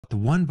the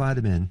one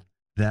vitamin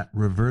that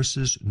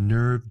reverses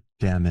nerve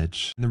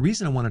damage. And the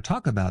reason I want to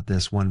talk about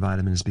this one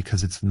vitamin is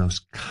because it's the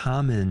most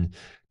common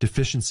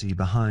deficiency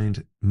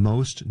behind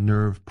most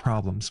nerve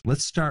problems.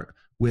 Let's start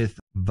with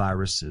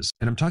viruses.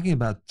 And I'm talking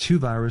about two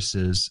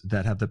viruses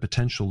that have the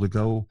potential to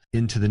go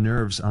into the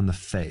nerves on the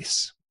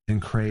face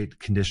and create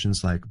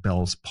conditions like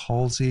Bell's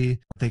palsy.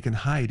 They can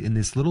hide in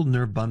this little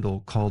nerve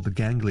bundle called the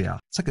ganglia.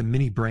 It's like a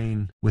mini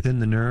brain within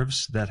the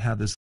nerves that have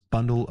this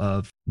bundle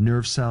of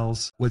nerve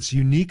cells. What's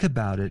unique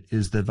about it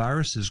is the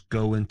viruses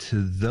go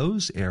into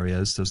those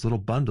areas, those little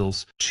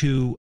bundles,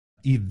 to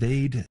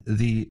evade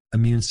the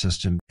immune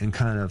system and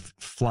kind of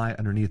fly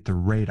underneath the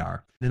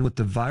radar. And what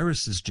the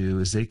viruses do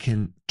is they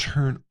can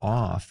turn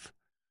off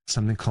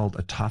something called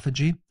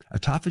autophagy.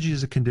 Autophagy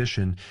is a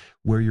condition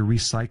where you're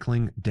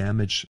recycling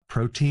damaged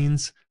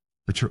proteins,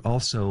 but you're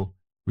also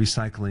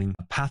recycling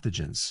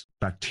pathogens,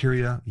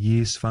 bacteria,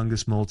 yeast,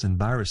 fungus, molds, and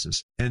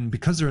viruses. And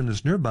because they're in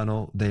this nerve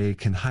bundle, they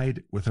can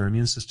hide with our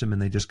immune system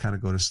and they just kind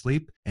of go to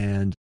sleep.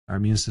 And our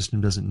immune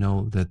system doesn't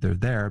know that they're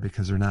there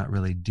because they're not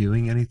really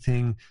doing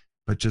anything,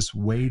 but just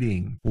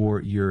waiting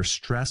for your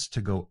stress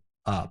to go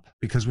up.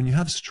 Because when you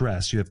have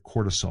stress, you have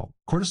cortisol.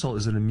 Cortisol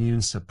is an immune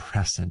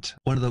suppressant.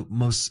 One of the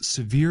most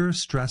severe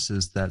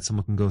stresses that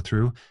someone can go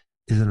through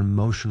is an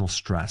emotional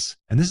stress.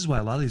 And this is why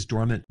a lot of these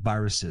dormant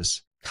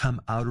viruses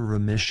come out of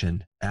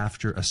remission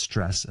after a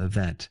stress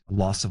event.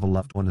 Loss of a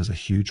loved one is a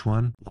huge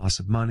one, loss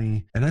of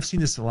money. And I've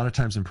seen this a lot of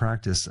times in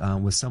practice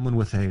with someone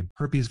with a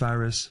herpes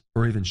virus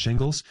or even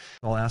shingles.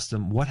 I'll ask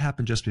them what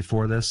happened just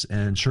before this,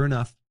 and sure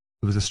enough,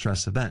 it was a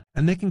stress event.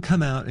 And they can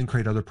come out and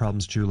create other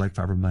problems too, like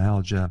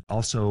fibromyalgia,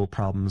 also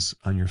problems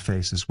on your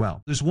face as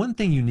well. There's one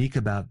thing unique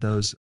about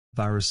those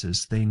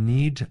viruses. They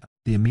need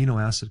the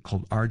amino acid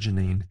called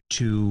arginine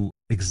to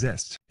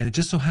exist. And it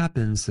just so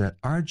happens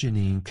that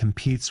arginine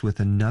competes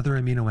with another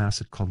amino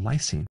acid called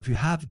lysine. If you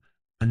have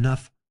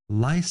enough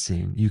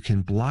lysine, you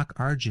can block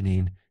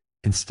arginine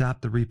and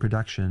stop the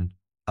reproduction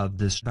of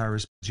this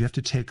virus. You have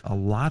to take a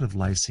lot of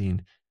lysine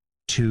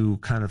to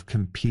kind of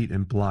compete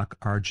and block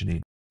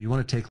arginine. You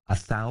want to take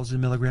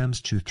 1,000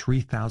 milligrams to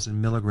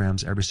 3,000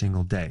 milligrams every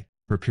single day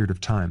for a period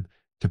of time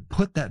to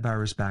put that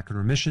virus back in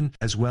remission,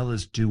 as well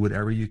as do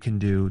whatever you can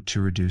do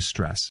to reduce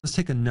stress. Let's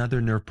take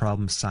another nerve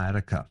problem,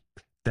 sciatica.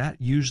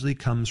 That usually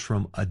comes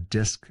from a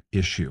disc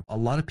issue. A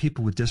lot of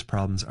people with disc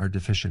problems are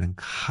deficient in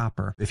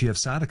copper. If you have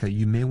sciatica,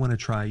 you may want to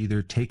try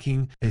either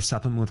taking a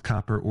supplement with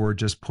copper or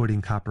just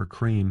putting copper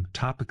cream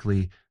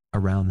topically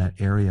around that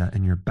area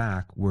in your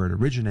back where it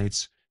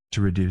originates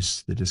to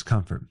reduce the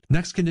discomfort.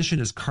 Next condition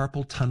is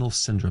carpal tunnel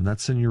syndrome.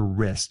 That's in your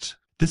wrist.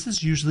 This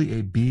is usually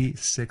a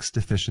B6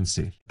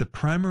 deficiency. The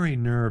primary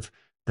nerve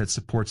that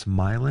supports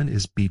myelin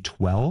is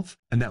B12,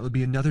 and that would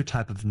be another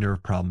type of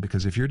nerve problem,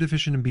 because if you're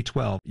deficient in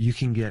B12, you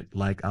can get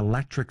like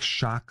electric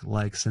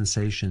shock-like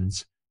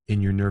sensations in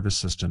your nervous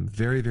system,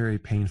 very, very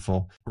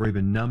painful, or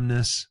even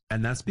numbness,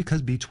 and that's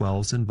because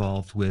B12 is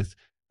involved with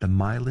the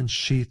myelin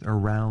sheath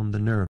around the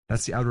nerve.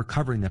 That's the outer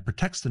covering that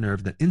protects the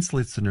nerve, that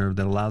insulates the nerve,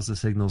 that allows the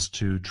signals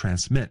to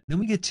transmit. Then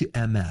we get to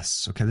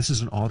MS. Okay, this is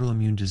an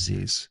autoimmune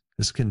disease.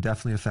 This can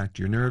definitely affect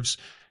your nerves,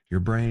 your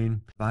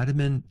brain.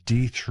 Vitamin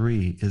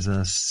D3 is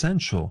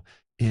essential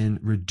in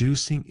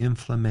reducing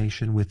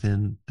inflammation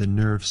within the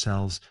nerve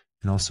cells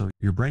and also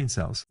your brain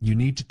cells. You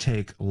need to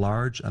take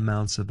large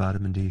amounts of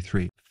vitamin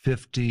D3,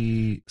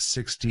 50,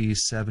 60,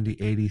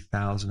 70,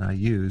 80,000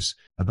 IUs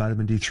of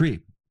vitamin D3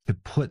 to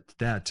put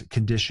that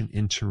condition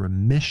into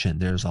remission.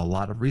 There's a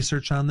lot of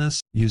research on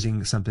this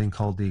using something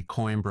called the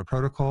Coimbra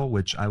protocol,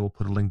 which I will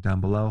put a link down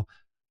below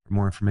for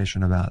more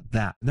information about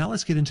that. Now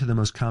let's get into the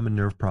most common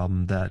nerve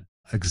problem that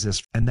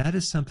exists, and that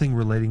is something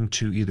relating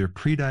to either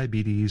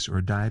prediabetes or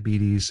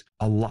diabetes.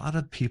 A lot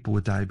of people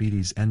with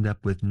diabetes end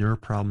up with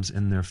nerve problems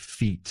in their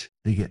feet.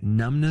 They get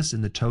numbness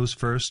in the toes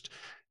first,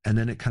 and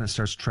then it kind of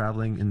starts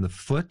traveling in the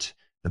foot.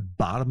 The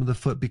bottom of the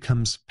foot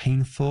becomes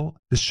painful.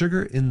 The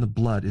sugar in the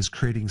blood is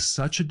creating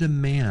such a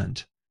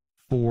demand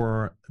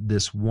for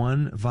this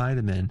one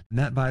vitamin, and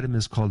that vitamin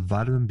is called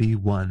vitamin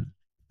B1,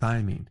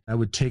 thiamine. I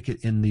would take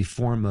it in the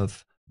form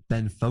of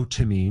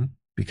benfotiamine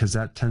because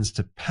that tends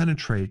to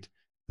penetrate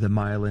the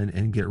myelin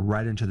and get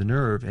right into the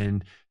nerve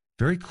and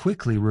very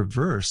quickly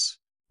reverse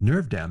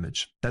nerve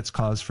damage that's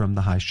caused from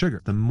the high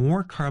sugar. The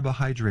more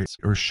carbohydrates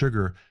or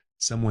sugar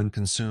someone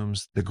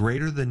consumes, the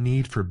greater the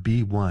need for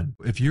B1.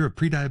 If you're a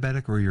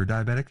pre-diabetic or you're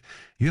diabetic,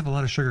 you have a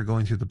lot of sugar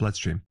going through the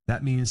bloodstream.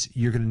 That means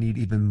you're going to need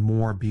even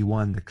more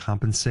B1 to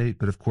compensate.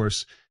 But of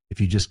course, if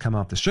you just come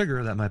off the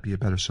sugar, that might be a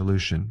better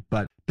solution.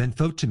 But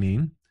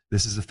benfotiamine,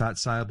 this is a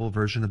fat-soluble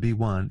version of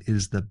B1,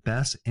 is the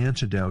best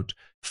antidote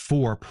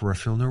for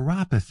peripheral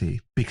neuropathy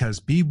because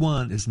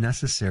B1 is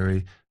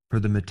necessary for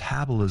the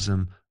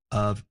metabolism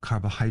of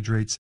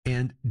carbohydrates.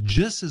 And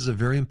just as a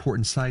very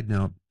important side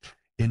note,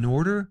 in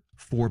order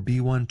for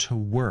B1 to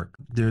work,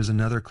 there's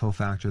another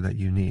cofactor that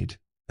you need,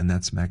 and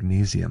that's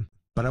magnesium.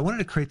 But I wanted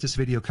to create this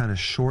video kind of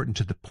short and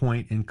to the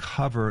point and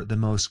cover the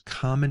most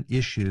common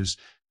issues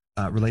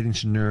relating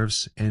to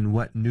nerves and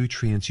what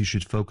nutrients you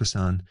should focus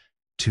on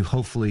to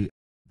hopefully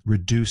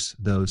reduce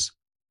those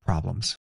problems.